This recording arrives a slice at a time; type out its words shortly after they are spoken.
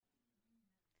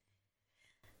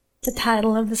The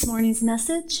title of this morning's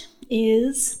message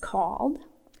is called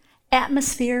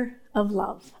Atmosphere of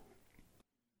Love.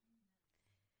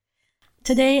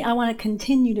 Today I want to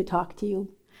continue to talk to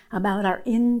you about our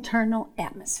internal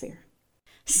atmosphere.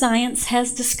 Science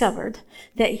has discovered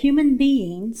that human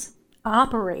beings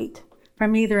operate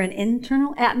from either an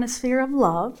internal atmosphere of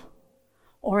love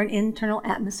or an internal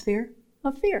atmosphere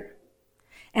of fear,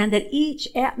 and that each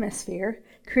atmosphere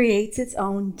creates its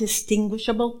own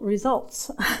distinguishable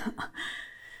results.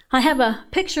 I have a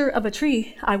picture of a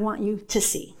tree I want you to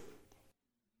see.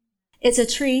 It's a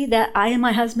tree that I and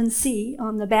my husband see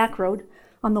on the back road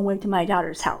on the way to my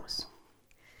daughter's house.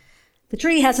 The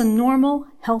tree has a normal,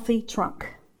 healthy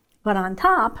trunk, but on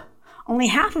top, only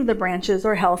half of the branches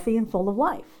are healthy and full of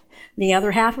life. The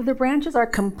other half of the branches are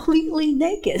completely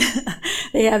naked.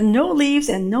 They have no leaves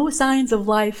and no signs of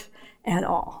life at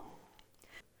all.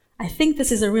 I think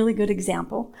this is a really good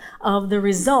example of the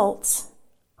results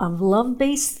of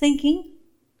love-based thinking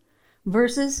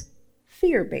versus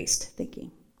fear-based thinking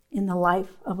in the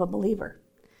life of a believer.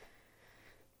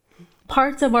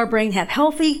 Parts of our brain have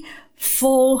healthy,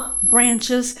 full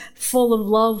branches full of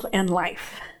love and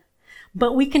life.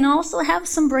 But we can also have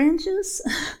some branches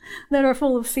that are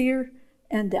full of fear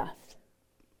and death.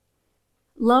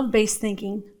 Love-based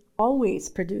thinking always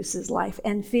produces life,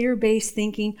 and fear-based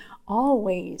thinking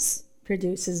always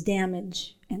produces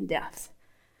damage and death.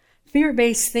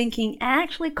 Fear-based thinking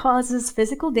actually causes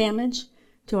physical damage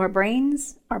to our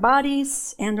brains, our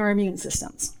bodies, and our immune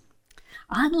systems.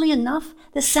 Oddly enough,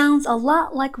 this sounds a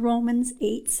lot like Romans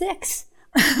 8:6,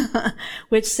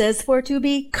 which says, "For to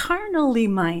be carnally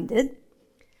minded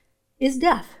is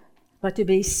death, but to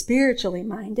be spiritually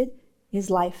minded is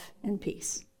life and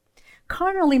peace."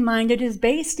 Carnally minded is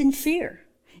based in fear.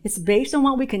 It's based on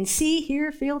what we can see, hear,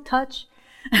 feel, touch.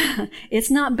 It's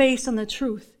not based on the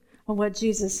truth of what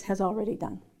Jesus has already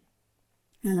done.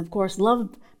 And of course,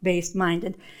 love-based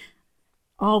minded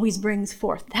always brings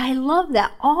forth. I love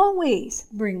that. Always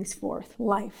brings forth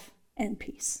life and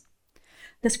peace.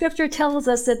 The scripture tells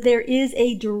us that there is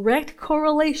a direct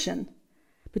correlation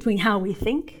between how we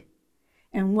think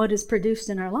and what is produced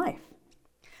in our life.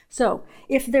 So,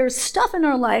 if there's stuff in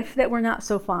our life that we're not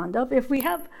so fond of, if we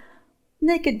have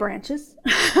naked branches,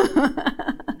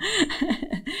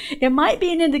 it might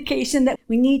be an indication that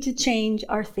we need to change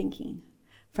our thinking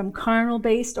from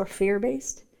carnal-based or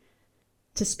fear-based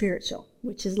to spiritual,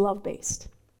 which is love-based.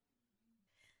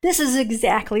 This is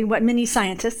exactly what many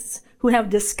scientists who have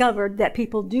discovered that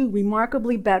people do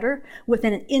remarkably better with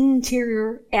an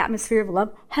interior atmosphere of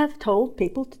love have told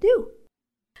people to do.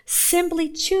 Simply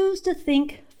choose to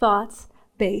think thoughts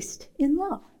based in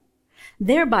love,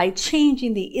 thereby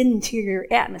changing the interior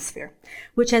atmosphere,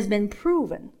 which has been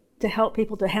proven to help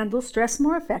people to handle stress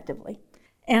more effectively.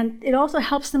 And it also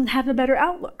helps them have a better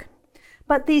outlook.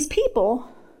 But these people,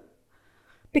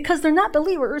 because they're not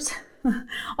believers,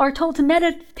 are told to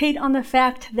meditate on the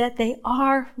fact that they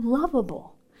are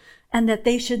lovable and that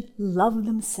they should love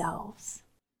themselves.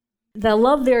 The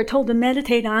love they are told to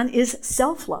meditate on is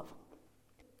self-love.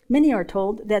 Many are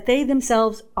told that they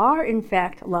themselves are in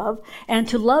fact love, and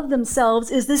to love themselves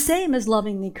is the same as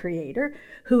loving the Creator,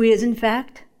 who is in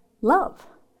fact love.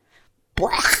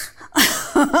 Blech.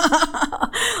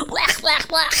 Blech, blech,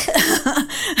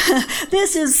 blech.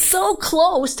 This is so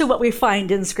close to what we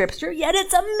find in Scripture, yet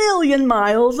it's a million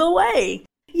miles away.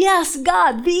 Yes,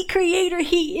 God, the Creator,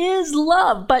 He is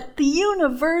love, but the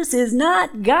universe is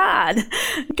not God.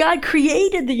 God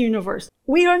created the universe.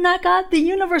 We are not God. The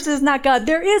universe is not God.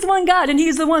 There is one God, and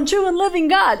He's the one true and living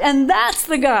God, and that's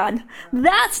the God.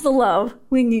 That's the love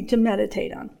we need to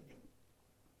meditate on.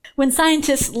 When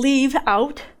scientists leave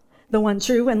out the one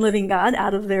true and living God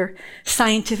out of their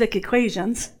scientific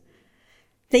equations,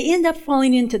 they end up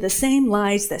falling into the same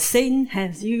lies that Satan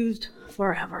has used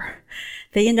forever.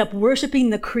 They end up worshiping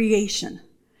the creation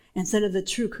instead of the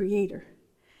true Creator.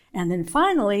 And then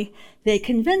finally, they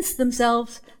convince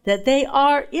themselves that they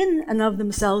are in and of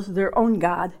themselves their own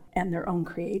God and their own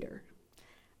Creator.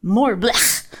 More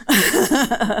blech.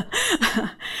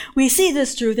 We see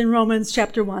this truth in Romans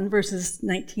chapter 1, verses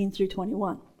 19 through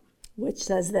 21, which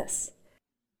says this: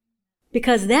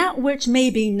 "Because that which may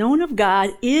be known of God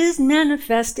is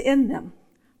manifest in them,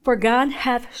 for God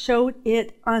hath showed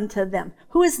it unto them."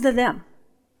 Who is the them?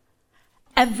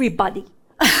 Everybody.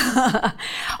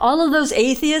 All of those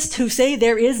atheists who say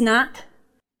there is not.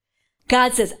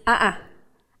 God says,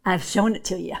 I've shown it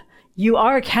to you. You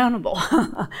are accountable.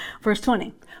 Verse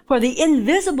 20. "For the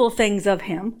invisible things of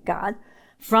Him," God,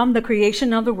 "from the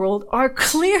creation of the world are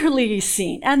clearly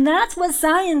seen." And that's what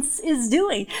science is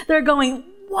doing. They're going,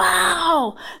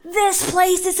 wow, this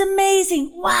place is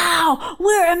amazing. Wow,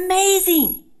 we're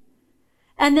amazing.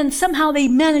 And then somehow they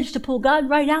manage to pull God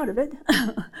right out of it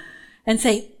and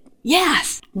say,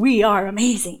 yes, we are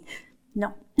amazing.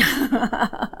 No.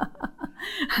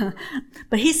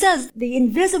 But he says the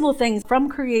invisible things from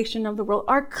creation of the world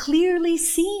are clearly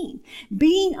seen,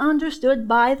 being understood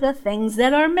by the things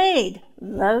that are made,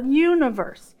 the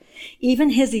universe,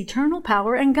 even his eternal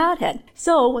power and Godhead.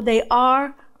 So they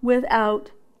are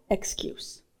without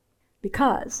excuse,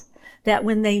 because that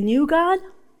when they knew God,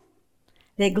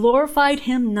 they glorified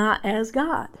him not as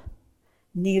God,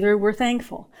 neither were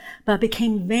thankful, but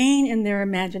became vain in their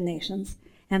imaginations,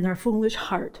 and their foolish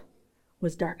heart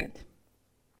was darkened.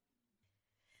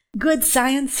 Good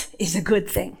science is a good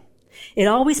thing. It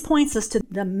always points us to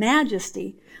the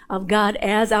majesty of God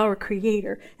as our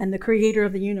creator and the creator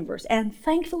of the universe. And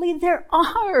thankfully, there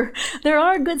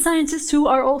are good scientists who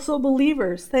are also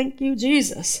believers. Thank you,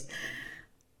 Jesus.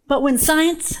 But when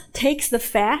science takes the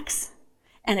facts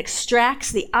and extracts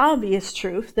the obvious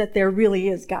truth that there really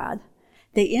is God,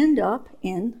 they end up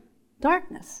in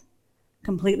darkness,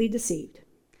 completely deceived,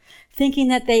 thinking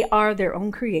that they are their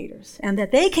own creators and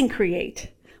that they can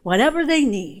create whatever they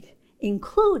need,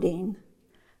 including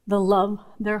the love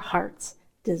their hearts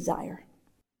desire.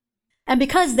 And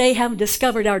because they have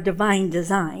discovered our divine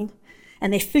design,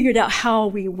 and they figured out how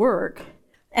we work,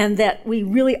 and that we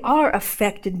really are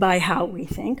affected by how we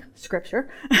think, Scripture,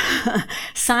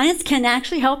 science can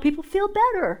actually help people feel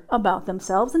better about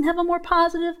themselves and have a more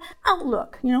positive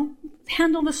outlook,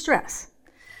 handle the stress.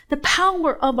 The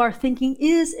power of our thinking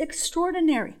is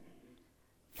extraordinary.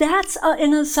 That's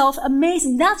in itself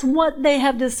amazing. That's what they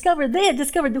have discovered. They have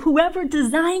discovered that whoever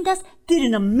designed us did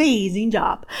an amazing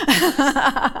job.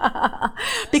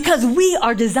 Because we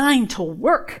are designed to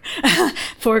work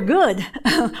for good.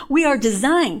 We are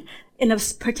designed in a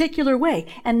particular way.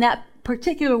 And that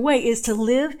particular way is to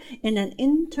live in an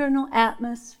internal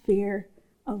atmosphere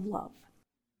of love.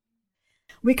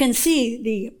 We can see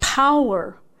the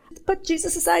power. Put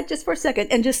Jesus aside just for a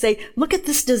second and just say, look at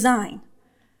this design.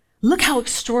 Look how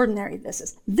extraordinary this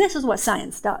is. This is what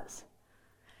science does.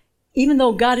 Even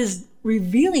though God is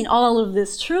revealing all of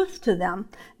this truth to them,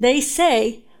 they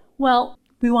say, well,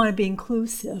 we want to be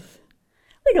inclusive.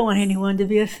 We don't want anyone to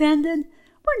be offended.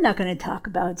 We're not going to talk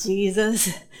about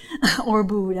Jesus or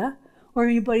Buddha or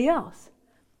anybody else.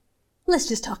 Let's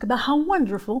just talk about how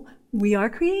wonderful we are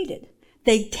created.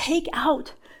 They take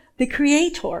out the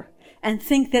Creator and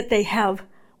think that they have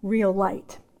real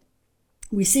light.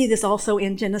 We see this also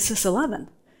in Genesis 11.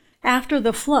 After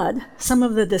the flood, some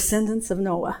of the descendants of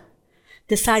Noah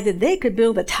decided they could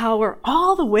build a tower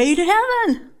all the way to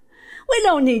heaven. We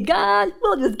don't need God.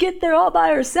 We'll just get there all by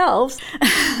ourselves.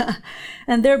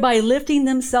 And thereby lifting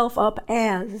themselves up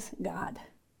as God.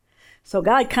 So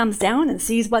God comes down and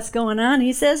sees what's going on.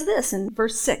 He says this in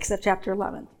verse 6 of chapter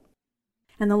 11.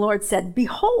 And the Lord said,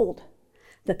 behold,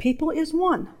 the people is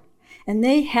one, and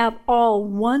they have all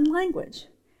one language.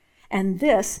 And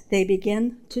this they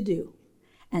begin to do.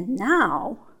 And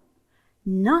now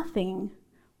nothing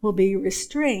will be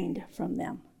restrained from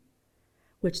them,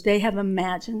 which they have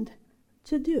imagined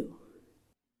to do.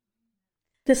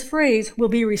 This phrase, will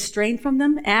be restrained from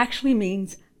them, actually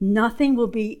means nothing will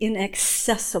be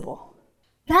inaccessible.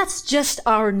 That's just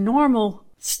our normal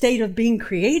state of being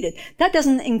created. That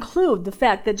doesn't include the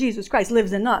fact that Jesus Christ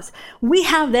lives in us. We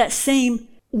have that same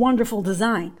wonderful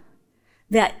design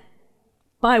that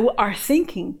by our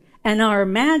thinking and our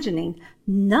imagining,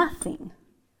 nothing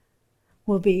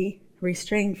will be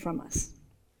restrained from us.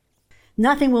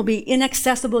 Nothing will be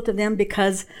inaccessible to them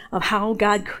because of how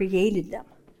God created them.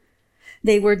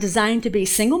 They were designed to be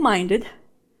single-minded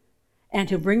and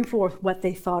to bring forth what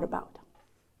they thought about.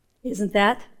 Isn't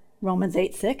that Romans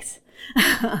 8:6?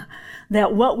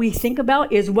 That what we think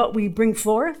about is what we bring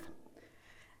forth.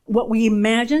 What we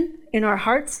imagine in our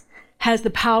hearts has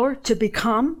the power to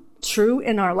become true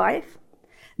in our life.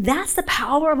 That's the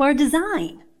power of our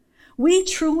design. We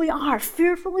truly are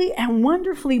fearfully and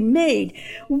wonderfully made.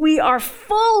 We are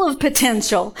full of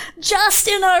potential just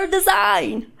in our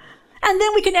design. And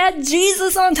then we can add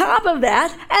Jesus on top of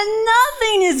that, and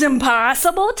nothing is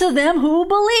impossible to them who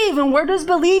believe. And where does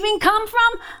believing come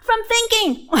from? From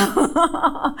thinking.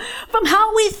 From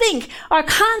how we think. Our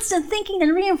constant thinking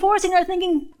and reinforcing our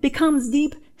thinking becomes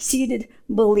deep-seated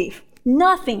belief.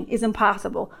 Nothing is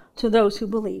impossible to those who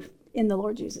believe in the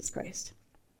Lord Jesus Christ.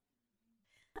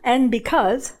 And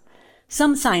because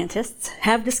some scientists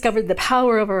have discovered the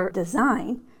power of our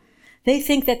design, they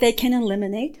think that they can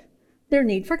eliminate their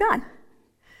need for God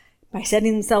by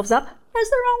setting themselves up as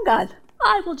their own God.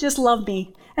 I will just love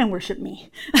me and worship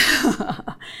me.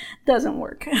 Doesn't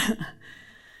work.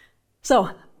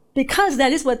 So, because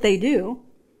that is what they do,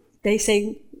 they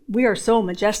say, we are so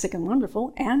majestic and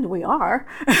wonderful, and we are.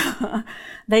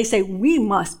 They say we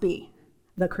must be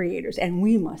the creators, and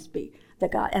we must be the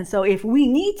God. And so if we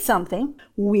need something,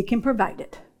 we can provide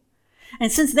it.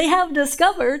 And since they have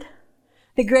discovered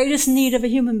the greatest need of a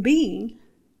human being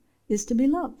is to be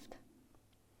loved,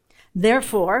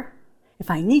 therefore, if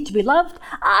I need to be loved,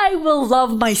 I will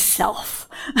love myself.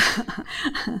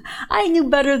 I knew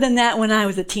better than that when I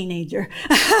was a teenager.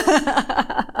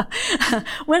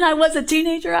 When I was a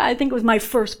teenager, I think it was my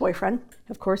first boyfriend.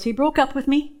 Of course, he broke up with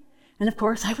me. And of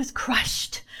course, I was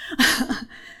crushed.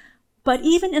 But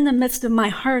even in the midst of my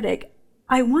heartache,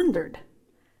 I wondered,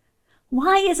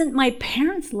 why isn't my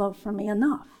parents' love for me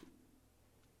enough?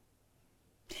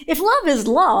 If love is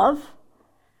love,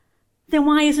 then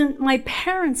why isn't my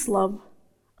parents' love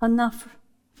enough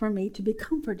for me to be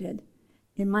comforted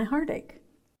in my heartache?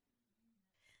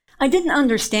 I didn't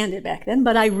understand it back then,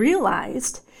 but I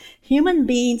realized human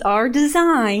beings are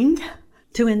designed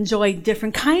to enjoy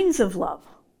different kinds of love.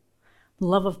 The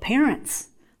love of parents,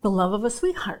 the love of a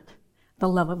sweetheart, the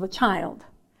love of a child,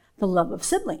 the love of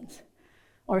siblings,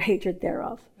 or hatred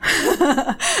thereof,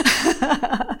 the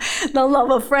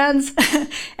love of friends,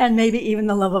 and maybe even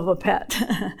the love of a pet.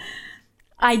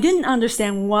 I didn't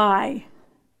understand why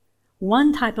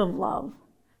one type of love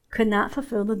could not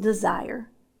fulfill the desire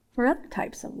for other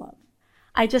types of love.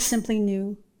 I just simply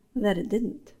knew that it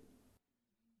didn't.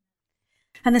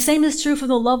 And the same is true for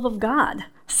the love of God.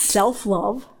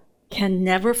 Self-love can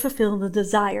never fulfill the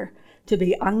desire to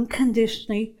be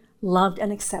unconditionally loved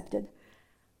and accepted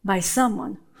by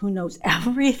someone who knows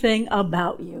everything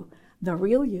about you, the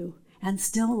real you, and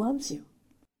still loves you.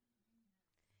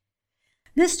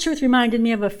 This truth reminded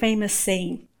me of a famous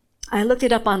saying. I looked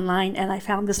it up online and I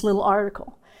found this little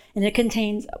article, and it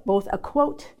contains both a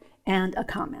quote and a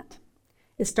comment.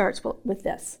 It starts with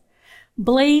this.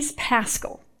 Blaise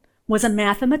Pascal was a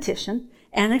mathematician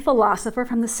and a philosopher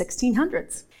from the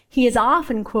 1600s. He is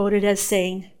often quoted as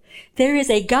saying, "There is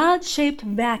a God-shaped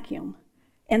vacuum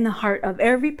in the heart of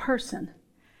every person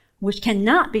which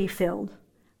cannot be filled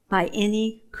by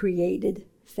any created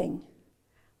thing,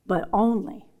 but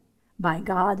only by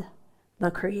God,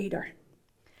 the Creator."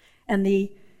 And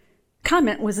the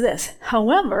comment was this: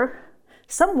 however,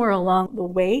 somewhere along the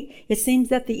way, it seems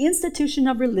that the institution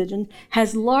of religion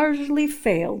has largely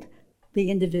failed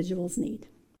the individual's need.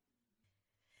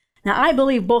 Now, I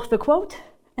believe both the quote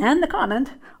and the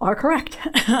comment are correct.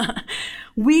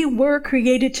 We were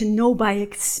created to know by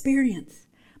experience,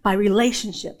 by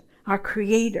relationship, our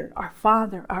Creator, our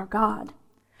Father, our God.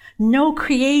 No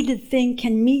created thing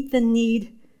can meet the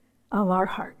need of our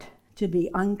heart to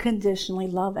be unconditionally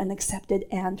loved and accepted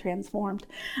and transformed.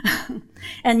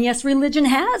 And yes, religion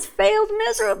has failed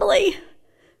miserably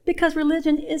because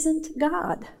religion isn't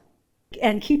God.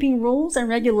 And keeping rules and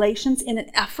regulations in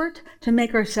an effort to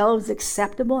make ourselves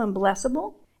acceptable and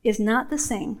blessable is not the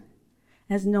same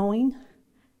as knowing,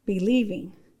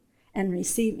 believing, and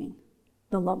receiving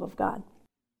the love of God.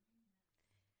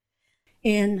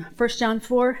 In 1 John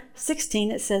 4:16,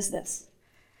 it says this,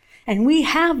 "And we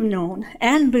have known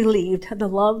and believed the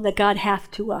love that God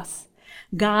hath to us.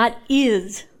 God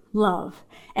is love,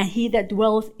 and he that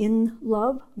dwelleth in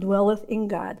love dwelleth in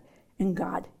God, and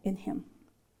God in him."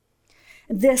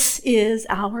 This is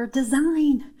our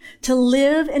design, to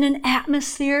live in an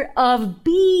atmosphere of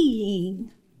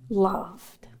being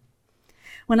loved.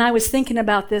 When I was thinking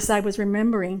about this, I was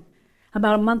remembering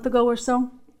about a month ago or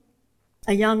so,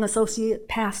 a young associate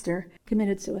pastor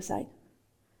committed suicide.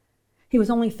 He was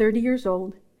only 30 years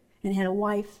old and had a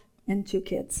wife and 2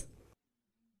 kids.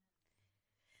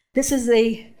 This is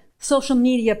a social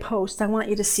media post I want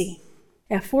you to see.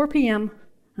 At 4 p.m.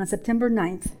 on September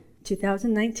 9th,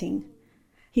 2019,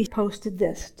 he posted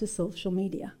this to social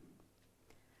media.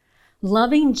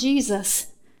 "Loving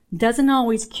Jesus doesn't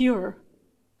always cure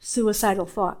suicidal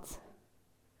thoughts.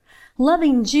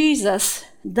 Loving Jesus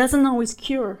doesn't always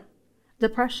cure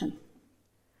depression.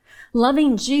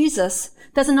 Loving Jesus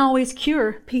doesn't always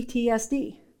cure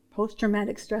PTSD,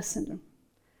 post-traumatic stress syndrome.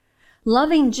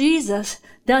 Loving Jesus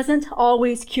doesn't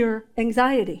always cure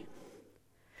anxiety.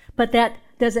 But that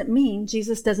doesn't mean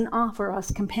Jesus doesn't offer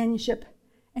us companionship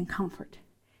and comfort.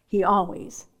 He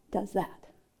always does that."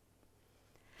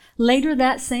 Later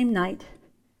that same night,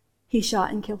 he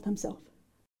shot and killed himself.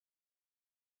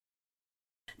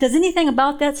 Does anything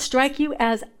about that strike you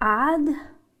as odd?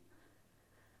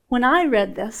 When I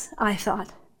read this, I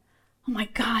thought, oh my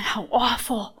God, how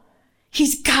awful.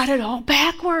 He's got it all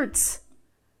backwards.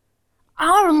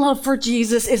 Our love for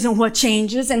Jesus isn't what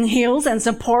changes and heals and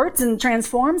supports and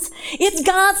transforms. It's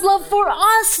God's love for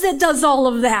us that does all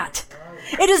of that.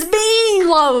 It is being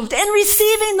loved and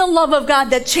receiving the love of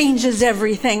God that changes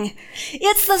everything.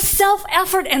 It's the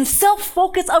self-effort and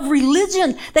self-focus of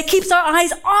religion that keeps our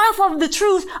eyes off of the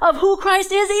truth of who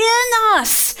Christ is in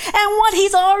us and what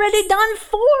he's already done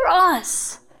for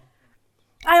us.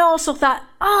 I also thought,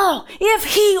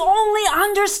 if he only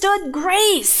understood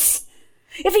grace.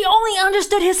 If he only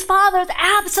understood his Father's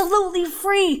absolutely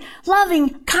free, loving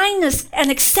kindness and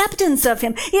acceptance of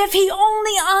him. If he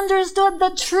only understood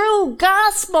the true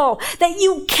gospel that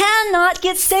you cannot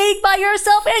get saved by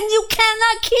yourself and you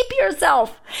cannot keep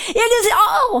yourself. It is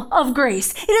all of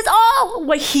grace. It is all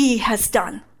what he has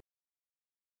done.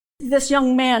 This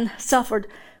young man suffered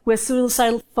with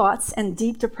suicidal thoughts and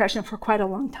deep depression for quite a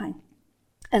long time.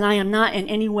 And I am not in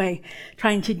any way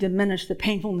trying to diminish the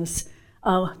painfulness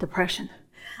of depression.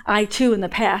 I, too, in the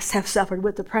past have suffered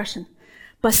with depression,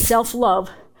 but self-love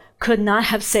could not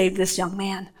have saved this young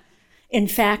man. In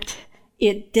fact,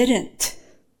 it didn't.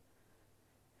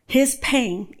 His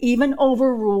pain even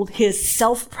overruled his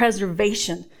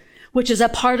self-preservation, which is a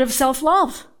part of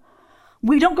self-love.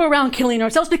 We don't go around killing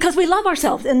ourselves because we love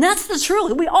ourselves, and that's the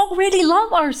truth. We already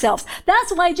love ourselves.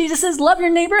 That's why Jesus says, love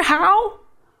your neighbor how?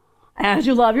 As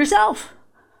you love yourself.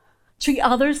 Treat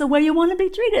others the way you want to be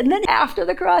treated. And then after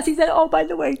the cross, he said, by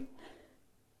the way,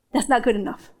 that's not good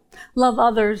enough. Love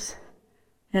others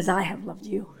as I have loved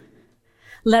you.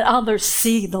 Let others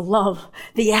see the love,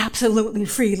 the absolutely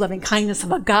free loving kindness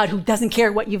of a God who doesn't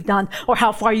care what you've done or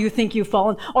how far you think you've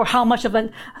fallen or how much of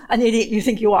an idiot you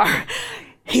think you are.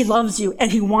 He loves you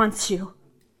and he wants you.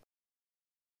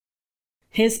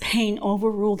 His pain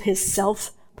overruled his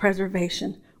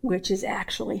self-preservation, which is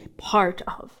actually part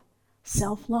of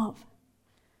self-love.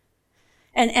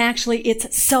 And actually,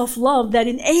 it's self-love that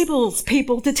enables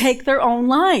people to take their own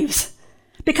lives.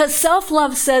 Because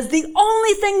self-love says the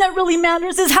only thing that really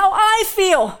matters is how I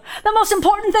feel. The most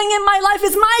important thing in my life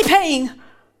is my pain.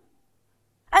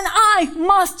 And I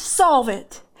must solve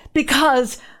it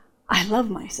because I love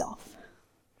myself.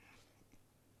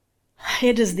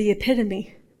 It is the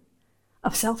epitome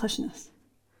of selfishness.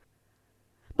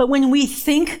 But when we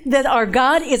think that our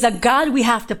God is a God we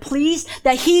have to please,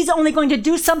 that he's only going to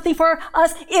do something for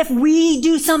us if we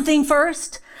do something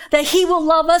first, that he will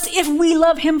love us if we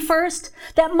love him first,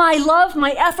 that my love,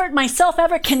 my effort, my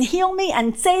self-effort can heal me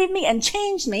and save me and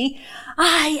change me,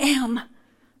 I am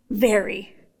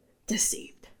very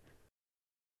deceived.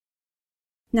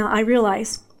 Now, I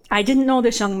realize I didn't know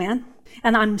this young man,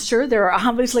 and I'm sure there are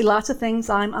obviously lots of things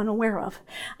I'm unaware of.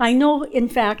 I know, in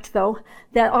fact, though,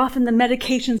 that often the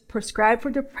medications prescribed for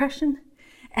depression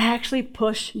actually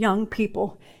push young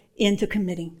people into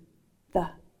committing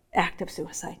the act of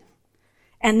suicide.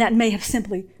 And that may have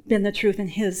simply been the truth in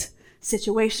his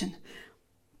situation.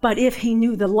 But if he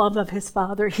knew the love of his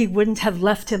Father, he wouldn't have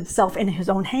left himself in his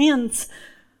own hands.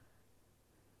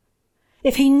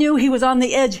 If he knew he was on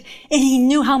the edge and he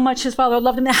knew how much his Father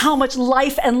loved him and how much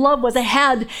life and love was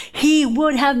ahead, he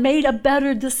would have made a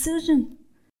better decision.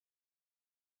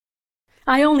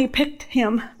 I only picked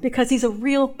him because he's a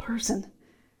real person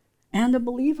and a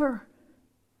believer.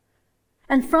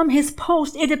 And from his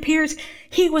post, it appears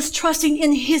he was trusting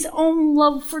in his own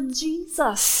love for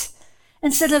Jesus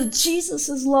instead of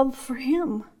Jesus' love for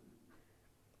him.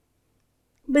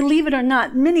 Believe it or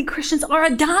not, many Christians are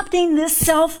adopting this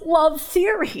self-love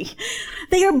theory.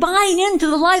 They are buying into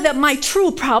the lie that my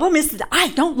true problem is that I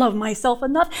don't love myself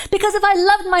enough, because if I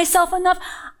loved myself enough,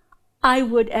 I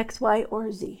would X, Y,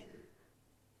 or Z.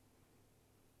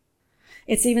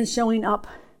 It's even showing up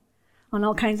on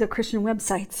all kinds of Christian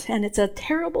websites, and it's a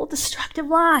terrible, destructive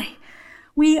lie.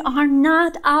 We are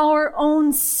not our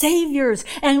own saviors,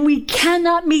 and we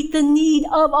cannot meet the need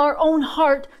of our own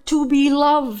heart to be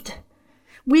loved.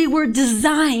 We were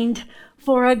designed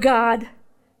for a God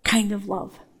kind of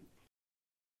love.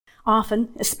 Often,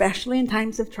 especially in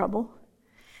times of trouble,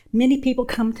 many people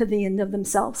come to the end of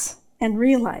themselves and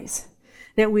realize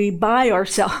that we by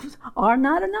ourselves are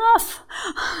not enough.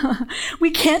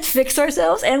 We can't fix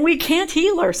ourselves and we can't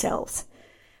heal ourselves.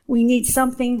 We need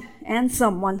something and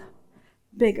someone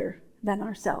bigger than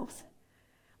ourselves.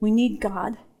 We need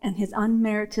God and his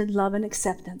unmerited love and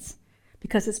acceptance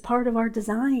because it's part of our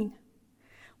design.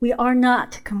 We are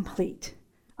not complete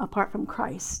apart from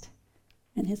Christ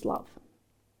and his love.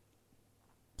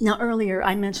 Now, earlier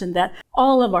I mentioned that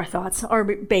all of our thoughts are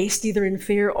based either in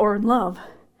fear or in love,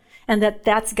 and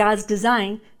that's God's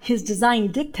design. His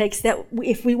design dictates that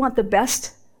if we want the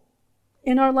best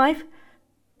in our life,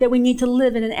 that we need to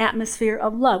live in an atmosphere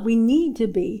of love. We need to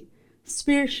be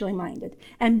spiritually minded.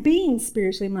 And being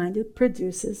spiritually minded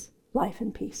produces life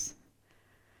and peace.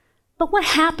 But what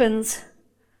happens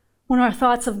when our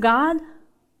thoughts of God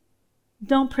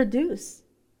don't produce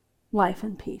life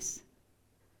and peace,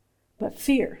 but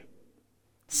fear,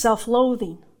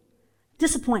 self-loathing,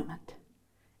 disappointment,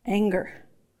 anger,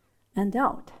 and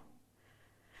doubt?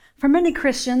 For many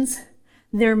Christians,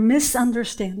 their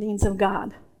misunderstandings of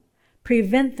God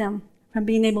prevent them from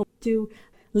being able to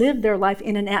live their life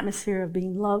in an atmosphere of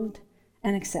being loved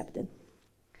and accepted.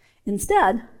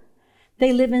 Instead,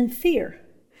 they live in fear,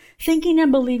 thinking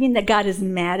and believing that God is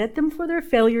mad at them for their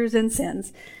failures and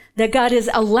sins, that God is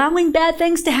allowing bad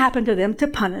things to happen to them to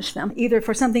punish them, either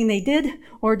for something they did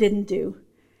or didn't do,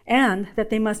 and that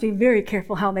they must be very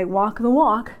careful how they walk the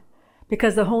walk,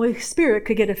 because the Holy Spirit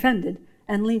could get offended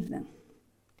and leave them.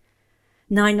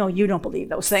 Now, I know you don't believe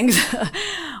those things,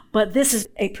 but this is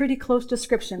a pretty close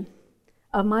description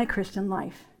of my Christian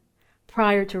life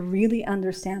prior to really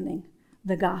understanding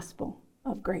the gospel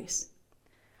of grace,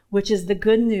 which is the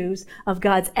good news of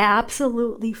God's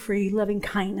absolutely free loving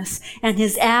kindness and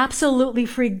his absolutely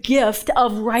free gift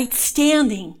of right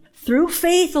standing through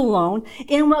faith alone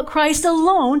in what Christ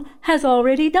alone has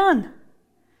already done.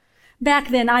 Back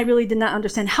then, I really did not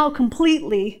understand how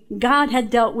completely God had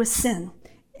dealt with sin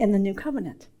in the new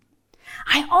covenant.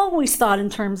 I always thought in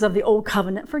terms of the old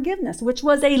covenant forgiveness, which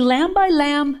was a lamb by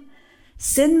lamb,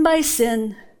 sin by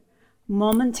sin,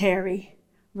 momentary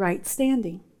right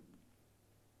standing.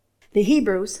 The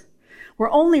Hebrews were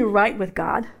only right with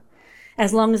God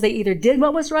as long as they either did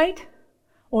what was right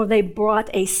or they brought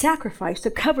a sacrifice to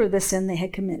cover the sin they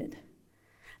had committed.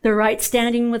 The right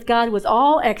standing with God was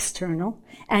all external,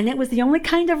 and it was the only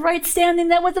kind of right standing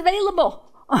that was available.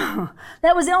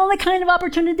 That was the only kind of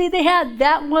opportunity they had.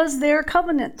 That was their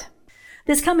covenant.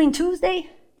 This coming Tuesday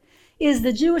is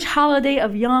the Jewish holiday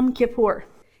of Yom Kippur.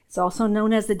 It's also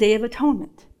known as the Day of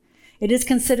Atonement. It is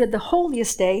considered the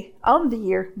holiest day of the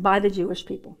year by the Jewish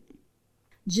people.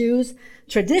 Jews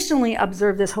traditionally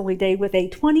observe this holy day with a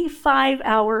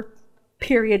 25-hour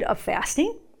period of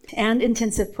fasting and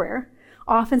intensive prayer,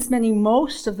 often spending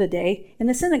most of the day in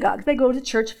the synagogue. They go to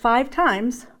church 5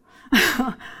 times,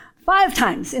 5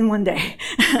 times in one day.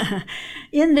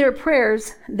 In their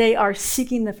prayers, they are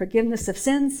seeking the forgiveness of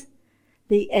sins,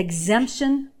 the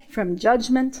exemption from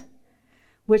judgment,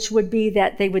 which would be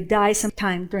that they would die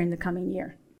sometime during the coming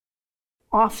year.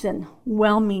 Often,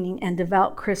 well-meaning and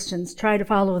devout Christians try to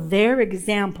follow their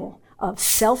example of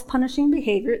self-punishing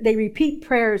behavior. They repeat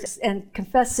prayers and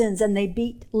confess sins, and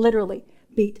they literally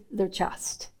beat their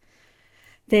chest.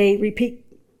 They repeat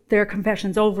their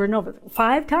confessions over and over.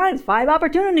 5 times, 5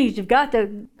 opportunities. You've got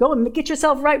to go and get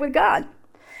yourself right with God.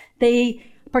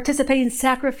 They participate in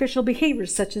sacrificial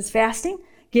behaviors such as fasting,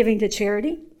 giving to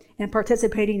charity, and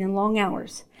participating in long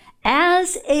hours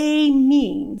as a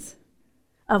means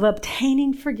of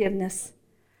obtaining forgiveness,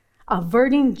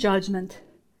 averting judgment,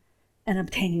 and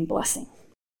obtaining blessing.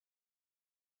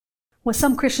 What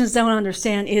some Christians don't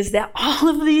understand is that all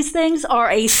of these things are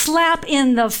a slap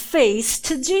in the face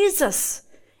to Jesus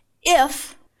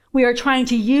if we are trying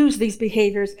to use these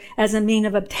behaviors as a means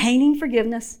of obtaining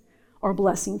forgiveness or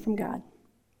blessing from God.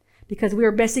 Because we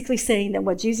are basically saying that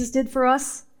what Jesus did for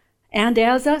us and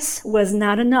as us was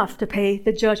not enough to pay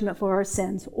the judgment for our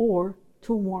sins or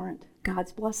to warrant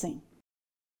God's blessing.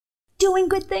 Doing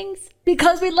good things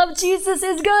because we love Jesus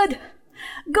is good.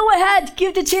 Go ahead,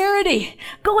 give to charity.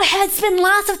 Go ahead, spend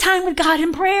lots of time with God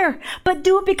in prayer. But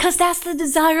do it because that's the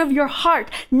desire of your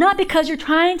heart, not because you're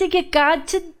trying to get God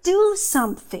to do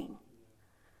something.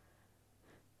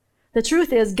 The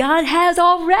truth is, God has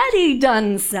already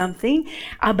done something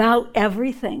about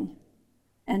everything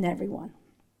and everyone.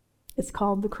 It's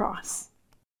called the cross.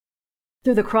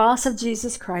 Through the cross of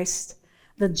Jesus Christ,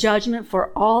 the judgment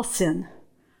for all sin,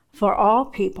 for all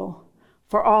people,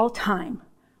 for all time,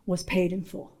 was paid in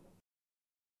full.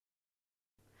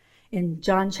 In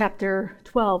John chapter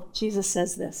 12, Jesus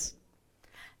says this,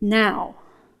 "Now."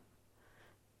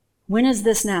 When is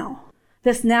this now?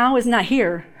 This now is not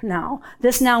here now.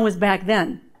 This now is back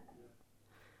then.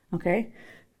 Okay?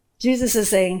 Jesus is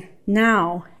saying,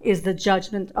 now is the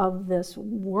judgment of this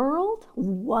world?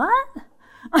 What?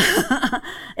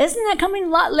 Isn't that coming a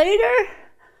lot later?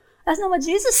 That's not what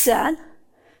Jesus said.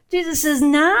 Jesus says,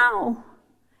 now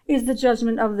is the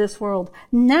judgment of this world.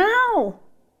 Now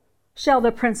shall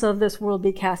the prince of this world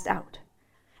be cast out.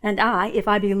 And I, if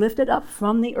I be lifted up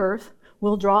from the earth,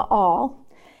 will draw all.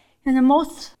 And in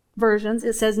most versions,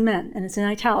 it says men, and it's in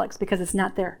italics because it's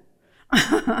not there.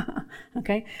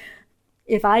 Okay?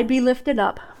 If I be lifted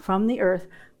up from the earth,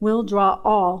 will draw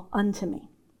all unto me.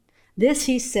 This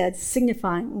he said,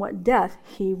 signifying what death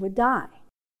he would die.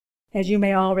 As you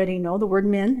may already know, the word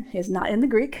men is not in the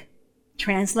Greek.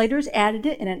 Translators added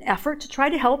it in an effort to try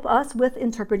to help us with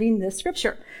interpreting this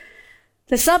scripture.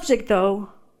 The subject, though,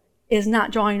 is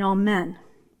not drawing all men.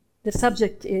 The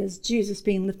subject is Jesus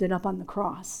being lifted up on the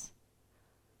cross.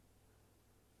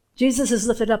 Jesus is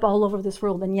lifted up all over this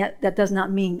world, and yet that does not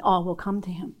mean all will come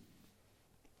to him.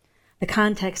 The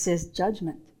context is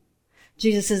judgment.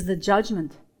 Jesus is the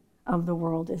judgment of the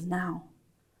world is now.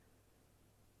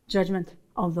 Judgment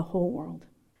of the whole world.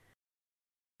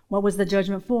 What was the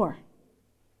judgment for?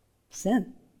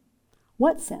 Sin.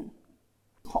 What sin?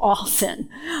 All sin.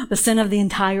 The sin of the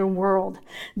entire world.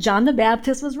 John the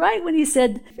Baptist was right when he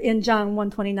said in John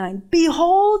 1:29,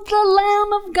 "Behold the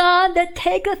Lamb of God that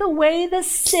taketh away the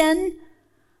sin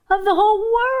of the whole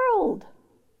world."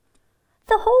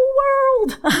 The whole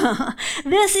world.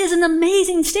 This is an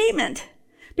amazing statement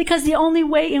because the only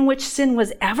way in which sin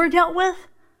was ever dealt with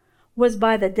was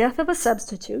by the death of a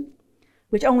substitute,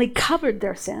 which only covered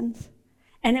their sins,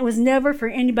 and it was never for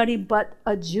anybody but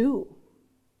a Jew.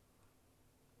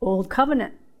 Old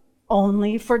covenant,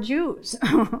 only for Jews,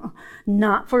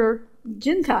 not for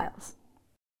Gentiles.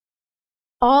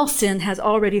 All sin has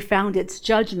already found its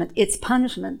judgment, its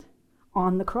punishment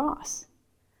on the cross.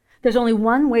 There's only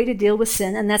one way to deal with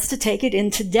sin, and that's to take it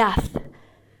into death.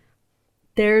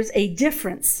 There's a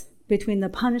difference between the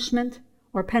punishment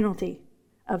or penalty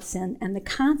of sin and the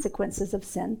consequences of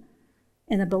sin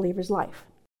in a believer's life.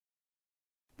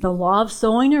 The law of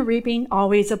sowing or reaping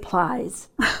always applies.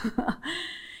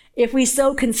 If we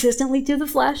sow consistently to the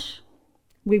flesh,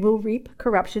 we will reap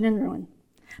corruption and ruin.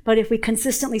 But if we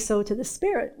consistently sow to the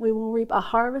Spirit, we will reap a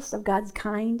harvest of God's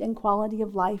kind and quality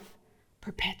of life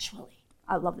perpetually.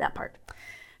 I love that part.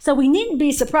 So we needn't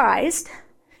be surprised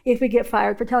if we get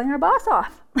fired for telling our boss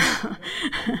off.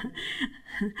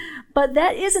 But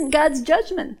that isn't God's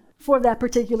judgment for that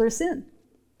particular sin.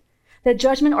 The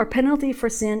judgment or penalty for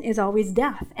sin is always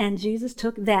death, and Jesus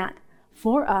took that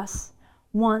for us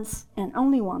once and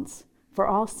only once for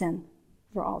all sin,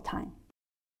 for all time.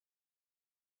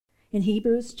 In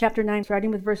Hebrews chapter 9,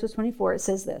 starting with verses 24, it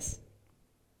says this,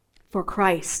 "For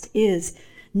Christ is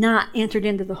not entered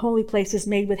into the holy places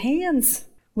made with hands,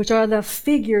 which are the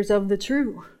figures of the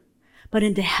true, but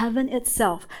into heaven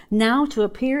itself, now to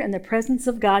appear in the presence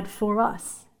of God for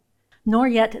us, nor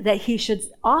yet that he should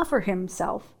offer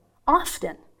himself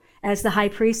often, as the high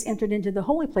priest entered into the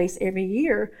holy place every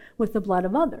year with the blood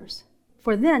of others.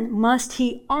 For then must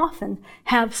he often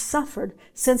have suffered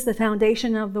since the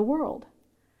foundation of the world.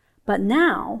 But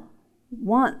now,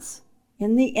 once,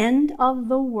 in the end of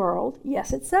the world,"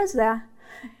 yes, it says that,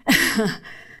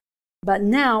 "but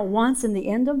now, once in the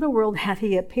end of the world, hath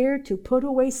he appeared to put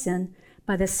away sin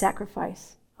by the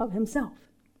sacrifice of himself."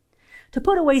 To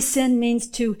put away sin means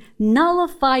to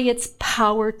nullify its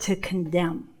power to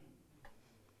condemn.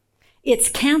 It's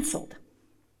canceled.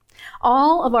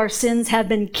 All of our sins have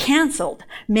been canceled,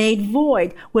 made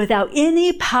void, without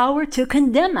any power to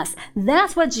condemn us.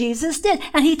 That's what Jesus did.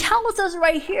 And he tells us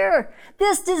right here,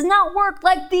 this does not work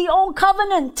like the old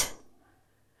covenant.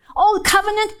 Old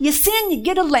covenant, you sin, you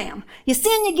get a lamb. You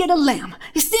sin, you get a lamb.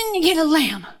 You sin, you get a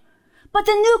lamb. But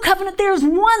the new covenant, there's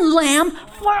one lamb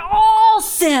for all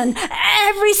sin.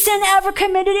 Every sin ever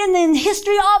committed in the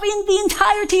history of in the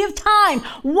entirety of time.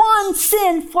 One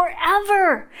sin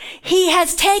forever. He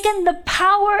has taken the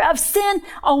power of sin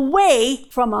away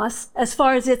from us as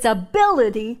far as its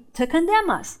ability to condemn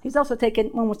us. He's also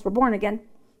taken, once we're born again,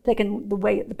 taken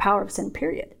the power of sin,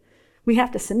 period. We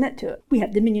have to submit to it. We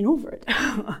have dominion over it.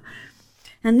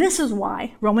 And this is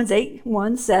why Romans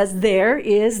 8:1 says, "There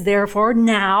is therefore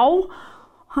now,"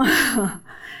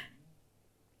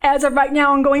 as of right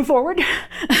now and going forward,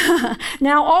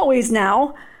 now, always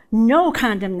now, "no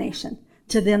condemnation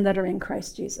to them that are in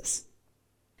Christ Jesus."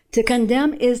 To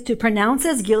condemn is to pronounce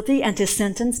as guilty and to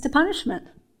sentence to punishment.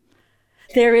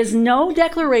 There is no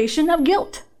declaration of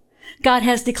guilt. God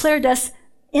has declared us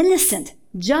innocent,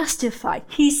 justified.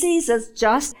 He sees us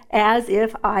just as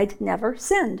if I'd never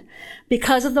sinned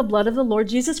because of the blood of the Lord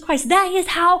Jesus Christ. That is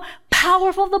how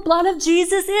powerful the blood of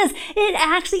Jesus is. It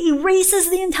actually erases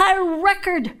the entire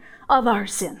record of our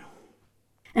sin.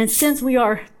 And since we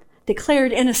are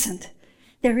declared innocent,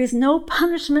 there is no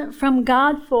punishment from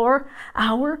God for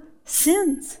our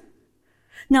sins.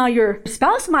 Now, your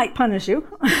spouse might punish you.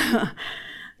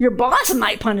 Your boss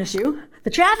might punish you. The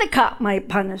traffic cop might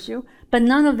punish you. But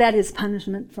none of that is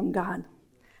punishment from God.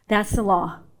 That's the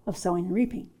law of sowing and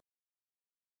reaping.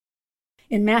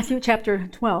 In Matthew chapter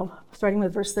 12, starting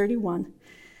with verse 31,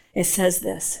 it says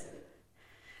this,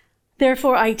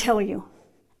 "Therefore I tell you,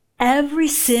 every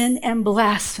sin and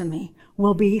blasphemy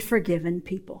will be forgiven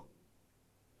people.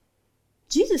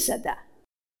 Jesus said that.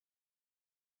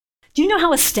 Do you know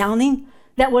how astounding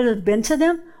that would have been to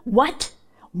them? What?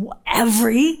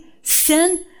 Every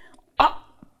sin?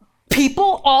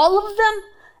 People? All of them?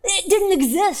 It didn't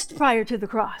exist prior to the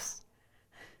cross.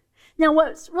 Now,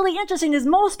 what's really interesting is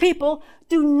most people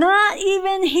do not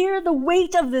even hear the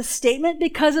weight of this statement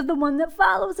because of the one that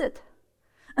follows it,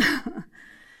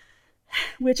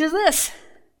 which is this: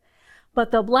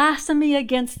 but the blasphemy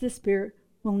against the Spirit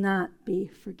will not be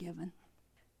forgiven.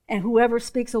 And whoever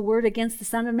speaks a word against the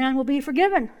Son of Man will be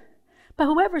forgiven. But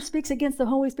whoever speaks against the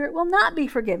Holy Spirit will not be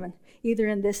forgiven, either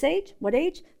in this age. What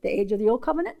age? The age of the Old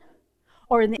Covenant,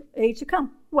 or in the age to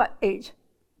come. What age?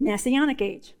 Messianic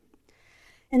age.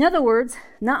 In other words,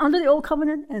 not under the Old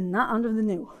Covenant and not under the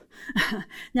New.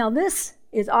 Now, this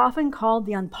is often called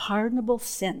the unpardonable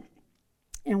sin.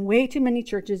 And way too many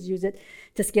churches use it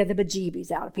to scare the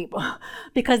bejeebies out of people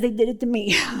because they did it to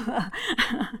me. You're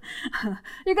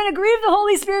going to grieve the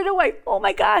Holy Spirit away. Oh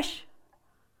my gosh.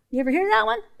 You ever hear that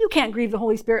one? You can't grieve the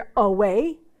Holy Spirit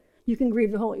away. You can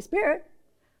grieve the Holy Spirit.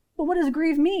 But what does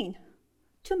grieve mean?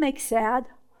 To make sad.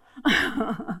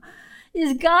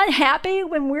 Is God happy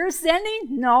when we're sinning?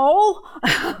 No.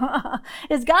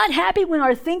 Is God happy when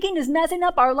our thinking is messing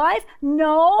up our life?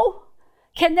 No.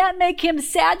 Can that make him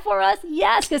sad for us?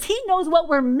 Yes, because he knows what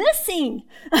we're missing.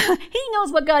 He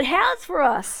knows what God has for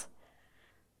us.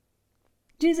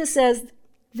 Jesus says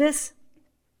this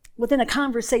within a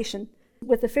conversation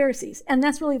with the Pharisees. And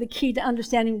that's really the key to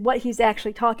understanding what he's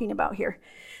actually talking about here,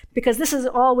 because this is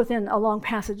all within a long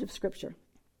passage of Scripture.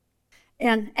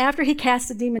 And after he cast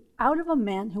the demon out of a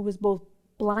man who was both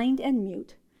blind and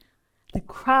mute, the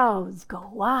crowds go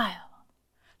wild.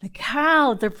 The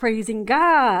crowds are praising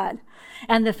God.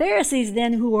 And the Pharisees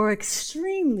then, who were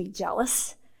extremely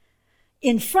jealous,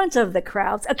 in front of the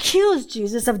crowds, accused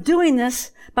Jesus of doing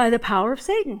this by the power of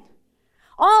Satan.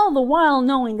 All the while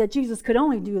knowing that Jesus could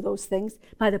only do those things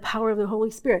by the power of the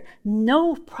Holy Spirit.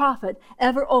 No prophet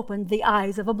ever opened the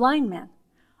eyes of a blind man.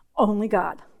 Only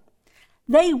God.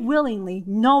 They willingly,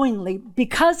 knowingly,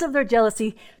 because of their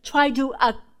jealousy, tried to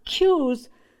accuse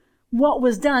what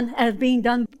was done as being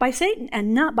done by Satan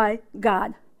and not by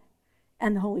God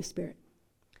and the Holy Spirit.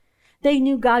 They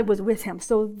knew God was with him.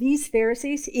 So these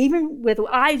Pharisees, even with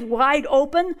eyes wide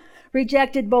open,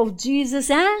 rejected both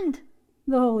Jesus and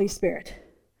the Holy Spirit.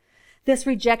 This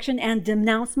rejection and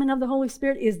denouncement of the Holy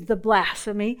Spirit is the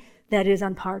blasphemy that is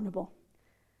unpardonable.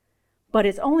 But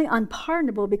it's only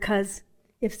unpardonable because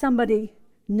if somebody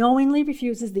knowingly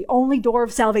refuses the only door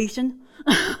of salvation,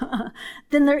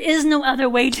 then there is no other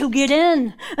way to get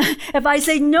in. If I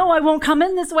say, no, I won't come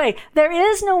in this way, there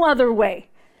is no other way.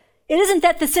 It isn't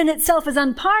that the sin itself is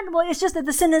unpardonable, it's just that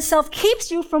the sin itself keeps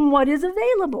you from what is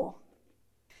available.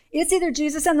 It's either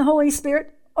Jesus and the Holy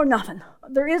Spirit or nothing.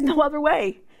 There is no other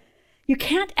way. You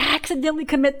can't accidentally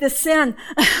commit this sin.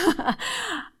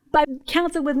 By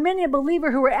counsel with many a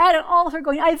believer who were at an altar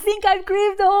going, I think I've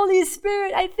grieved the Holy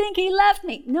Spirit. I think he left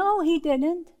me. No, he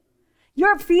didn't.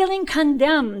 You're feeling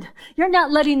condemned. You're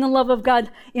not letting the love of God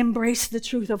embrace the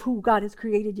truth of who God has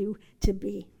created you to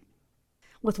be.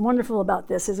 What's wonderful about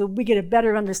this is that we get a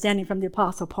better understanding from the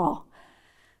Apostle Paul.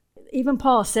 Even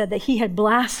Paul said that he had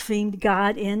blasphemed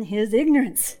God in his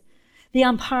ignorance. The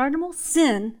unpardonable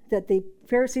sin that the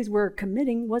Pharisees were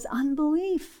committing was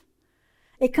unbelief.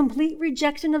 A complete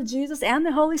rejection of Jesus and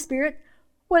the Holy Spirit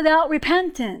without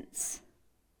repentance.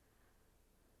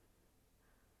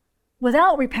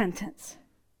 Without repentance.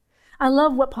 I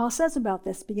love what Paul says about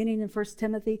this, beginning in 1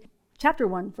 Timothy chapter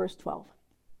 1, verse 12.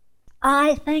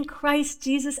 I thank Christ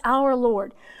Jesus our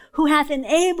Lord, who hath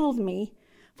enabled me,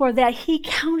 for that he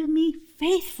counted me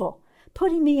faithful,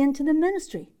 putting me into the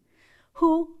ministry,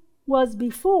 who was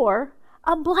before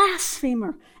a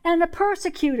blasphemer and a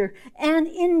persecutor and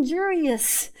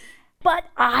injurious. But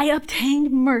I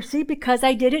obtained mercy because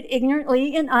I did it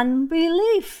ignorantly in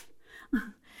unbelief.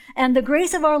 And the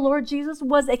grace of our Lord Jesus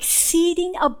was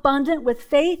exceeding abundant with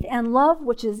faith and love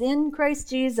which is in Christ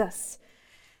Jesus.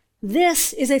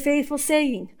 This is a faithful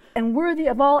saying and worthy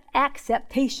of all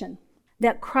acceptation,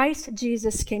 that Christ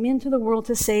Jesus came into the world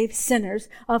to save sinners,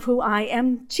 of whom I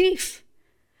am chief.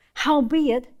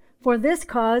 Howbeit, for this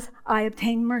cause I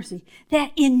obtained mercy,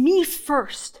 that in me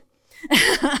first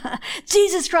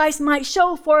Jesus Christ might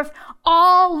show forth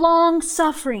all long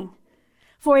suffering,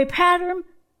 for a pattern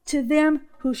to them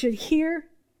who should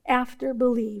hereafter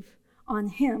believe on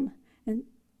him and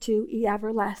to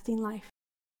everlasting life.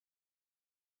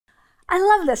 I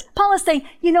love this. Paul is saying,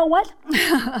 you know what?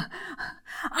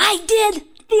 I did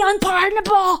the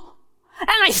unpardonable, and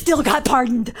I still got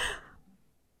pardoned.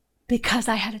 because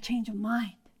I had a change of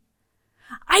mind.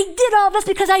 I did all this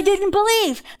because I didn't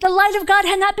believe. The light of God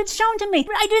had not been shown to me.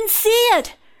 I didn't see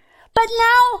it. But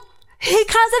now,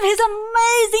 because of his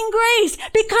amazing grace,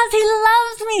 because he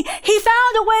loves me, he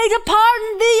found a way to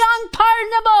pardon the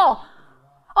unpardonable.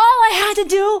 All I had to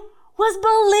do was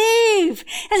believe.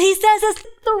 And he says this,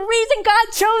 the reason God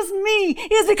chose me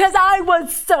is because I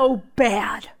was so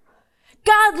bad.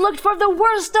 God looked for the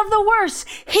worst of the worst.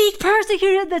 He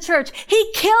persecuted the church.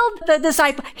 He killed the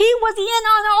disciple. He was in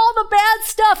on all the bad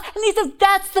stuff. And he says,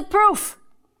 that's the proof.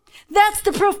 That's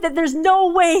the proof that there's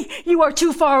no way you are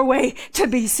too far away to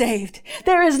be saved.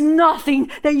 There is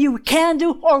nothing that you can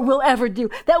do or will ever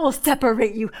do that will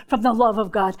separate you from the love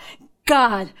of God.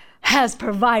 God has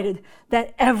provided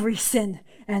that every sin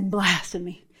and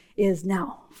blasphemy is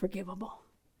now forgivable.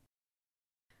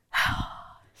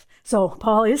 So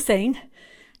Paul is saying,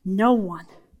 no one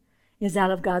is out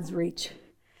of God's reach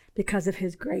because of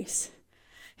his grace.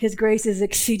 His grace is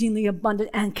exceedingly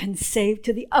abundant and can save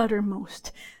to the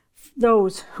uttermost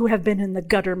those who have been in the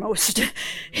guttermost.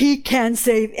 He can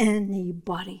save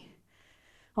anybody.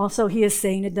 Also, he is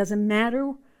saying it doesn't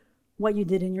matter what you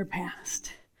did in your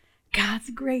past. God's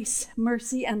grace,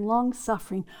 mercy, and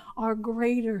long-suffering are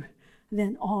greater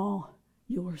than all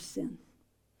your sin.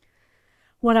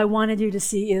 What I wanted you to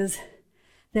see is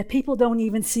that people don't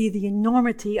even see the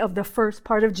enormity of the first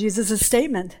part of Jesus'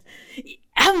 statement.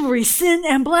 Every sin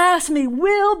and blasphemy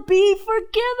will be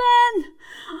forgiven.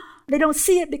 They don't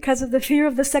see it because of the fear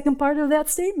of the second part of that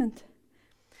statement.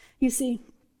 You see,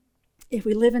 if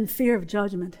we live in fear of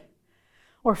judgment,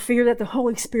 or fear that the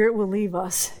Holy Spirit will leave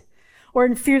us, or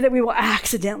in fear that we will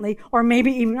accidentally, or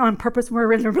maybe even on purpose when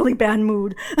we're in a really bad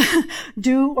mood,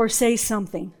 do or say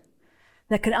something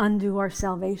that could undo our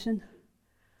salvation,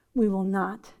 we will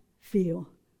not feel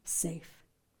safe.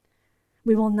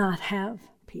 We will not have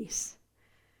peace.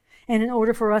 And in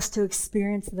order for us to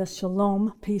experience the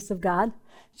shalom, peace of God,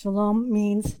 shalom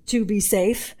means to be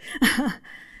safe,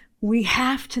 we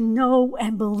have to know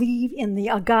and believe in the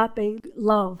agape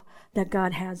love that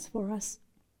God has for us.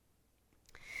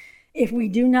 If we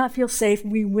do not feel safe,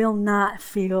 we will not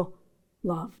feel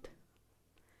loved.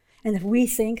 And if we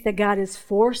think that God is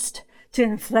forced to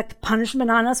inflict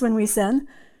punishment on us when we sin,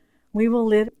 we will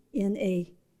live in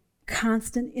a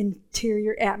constant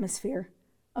interior atmosphere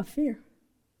of fear.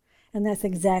 And that's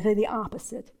exactly the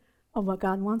opposite of what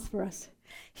God wants for us.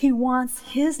 He wants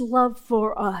his love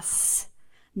for us,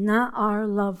 not our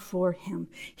love for him.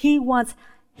 He wants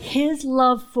his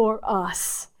love for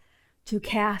us to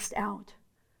cast out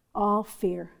all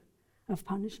fear of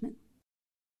punishment.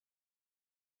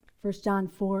 1 John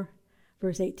 4,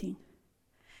 verse 18.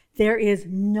 There is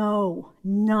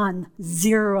none,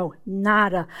 zero,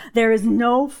 nada. There is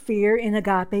no fear in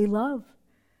agape love.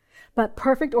 But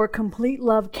perfect or complete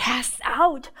love casts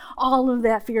out all of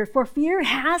that fear. For fear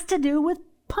has to do with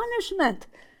punishment.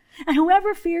 And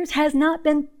whoever fears has not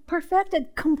been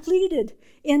perfected, completed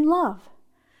in love.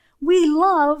 We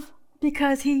love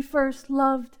because he first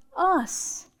loved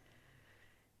us.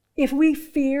 If we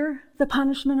fear the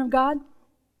punishment of God,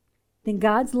 then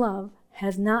God's love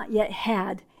has not yet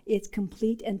had its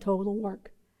complete and total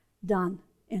work done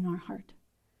in our heart.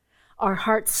 Our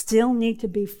hearts still need to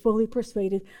be fully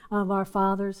persuaded of our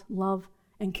Father's love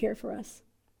and care for us.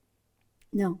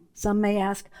 No, some may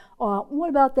ask, what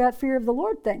about that fear of the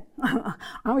Lord thing?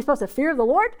 Aren't we supposed to fear the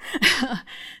Lord?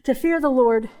 To fear the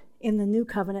Lord in the new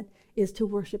covenant is to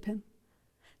worship him.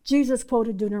 Jesus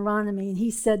quoted Deuteronomy, and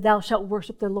he said, thou shalt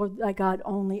worship the Lord thy God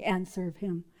only and serve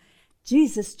him.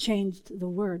 Jesus changed the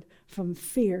word from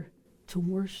fear to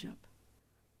worship.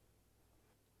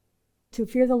 To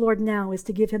fear the Lord now is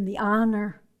to give him the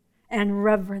honor and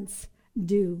reverence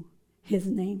due his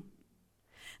name.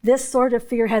 This sort of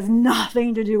fear has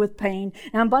nothing to do with pain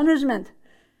and punishment,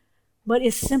 but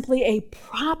is simply a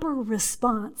proper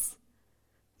response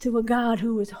to a God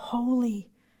who is holy,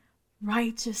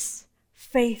 righteous,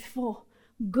 faithful,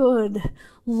 good,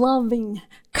 loving,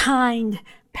 kind,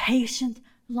 patient,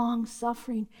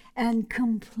 long-suffering, and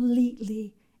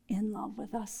completely in love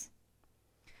with us.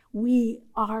 We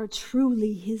are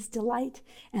truly his delight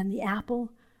and the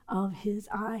apple of his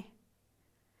eye.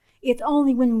 It's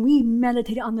only when we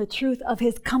meditate on the truth of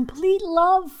his complete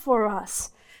love for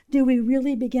us do we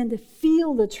really begin to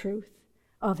feel the truth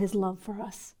of his love for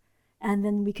us. And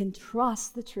then we can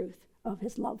trust the truth of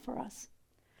his love for us.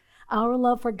 Our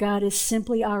love for God is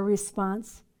simply our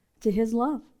response to his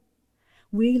love.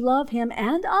 We love him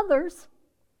and others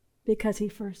because he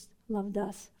first loved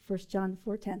us. 1 John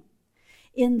 4:10.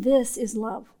 In this is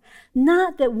love,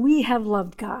 not that we have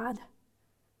loved God,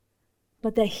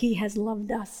 but that he has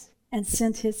loved us and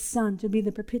sent his Son to be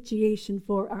the propitiation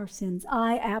for our sins.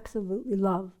 I absolutely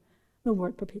love the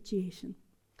word propitiation.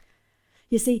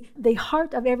 You see, the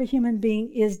heart of every human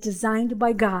being is designed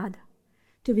by God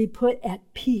to be put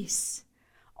at peace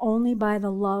only by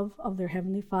the love of their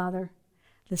Heavenly Father,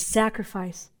 the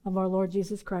sacrifice of our Lord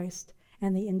Jesus Christ,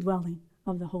 and the indwelling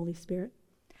of the Holy Spirit.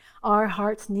 Our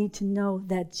hearts need to know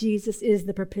that Jesus is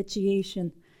the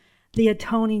propitiation, the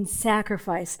atoning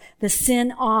sacrifice, the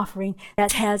sin offering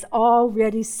that has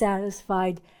already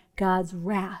satisfied God's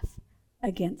wrath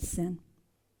against sin.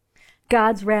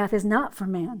 God's wrath is not for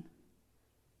man.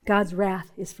 God's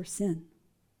wrath is for sin.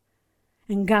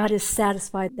 And God is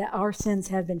satisfied that our sins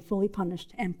have been fully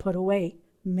punished and put away,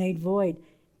 made void,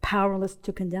 powerless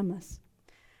to condemn us.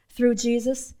 Through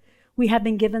Jesus, we have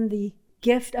been given the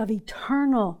gift of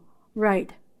eternal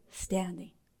right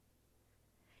standing.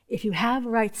 If you have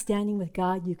right standing with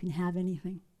God, you can have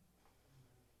anything.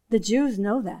 The Jews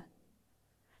know that.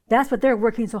 That's what they're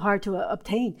working so hard to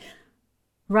obtain.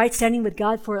 Right standing with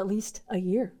God for at least a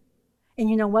year. And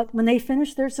you know what? When they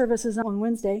finish their services on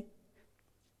Wednesday,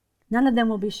 none of them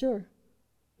will be sure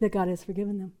that God has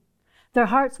forgiven them. Their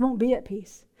hearts won't be at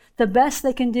peace. The best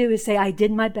they can do is say, I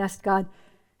did my best, God.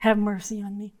 Have mercy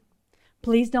on me.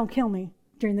 Please don't kill me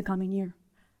during the coming year.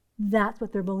 That's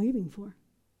what they're believing for.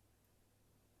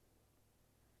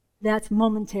 That's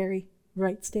momentary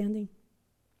right standing.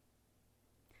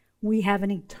 We have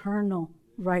an eternal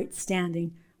right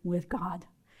standing with God.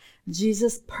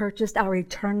 Jesus purchased our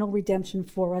eternal redemption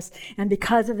for us, and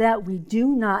because of that, we do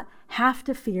not have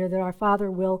to fear that our Father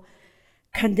will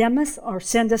condemn us or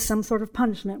send us some sort of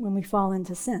punishment when we fall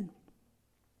into sin.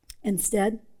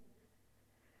 Instead,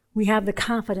 we have the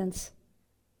confidence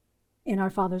in our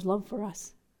Father's love for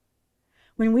us.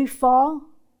 When we fall,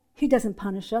 He doesn't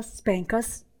punish us, spank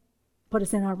us, put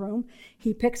us in our room.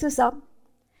 He picks us up,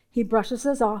 He brushes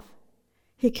us off,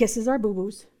 He kisses our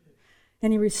boo-boos,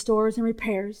 and He restores and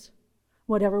repairs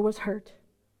whatever was hurt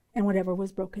and whatever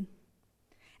was broken.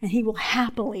 And He will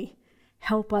happily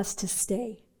help us to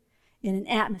stay in an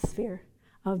atmosphere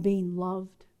of being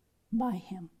loved by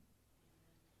Him.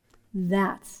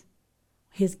 That's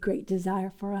His great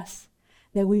desire for us,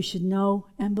 that we should know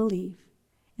and believe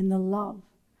in the love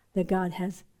that God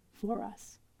has for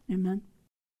us. Amen.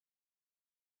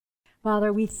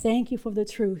 Father, we thank You for the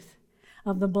truth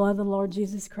of the blood of the Lord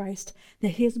Jesus Christ, that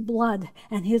His blood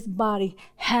and His body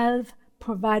have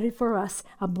provided for us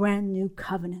a brand new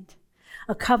covenant,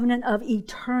 a covenant of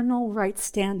eternal right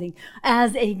standing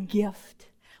as a gift.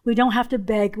 We don't have to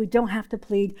beg, we don't have to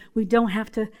plead, we don't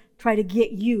have to try to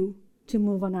get You to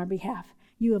move on our behalf.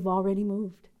 You have already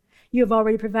moved. You have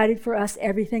already provided for us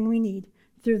everything we need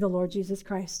through the Lord Jesus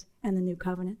Christ and the new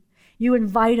covenant. You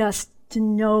invite us to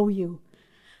know You,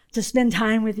 to spend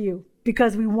time with You,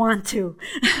 because we want to.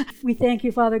 We thank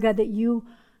You, Father God, that You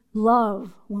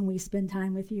love when we spend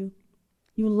time with You.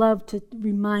 You love to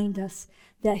remind us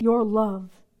that Your love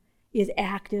is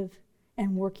active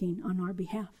and working on our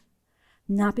behalf.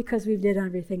 Not because we've did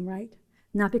everything right,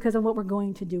 not because of what we're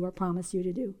going to do or promise You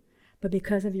to do, but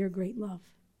because of Your great love.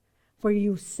 For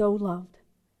You so loved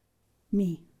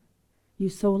me. You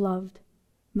so loved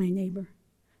my neighbor.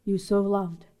 You so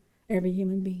loved every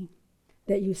human being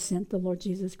that You sent the Lord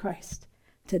Jesus Christ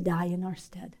to die in our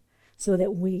stead so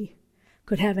that we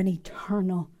could have an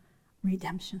eternal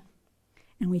redemption.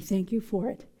 And we thank You for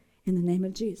it in the name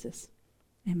of Jesus.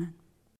 Amen.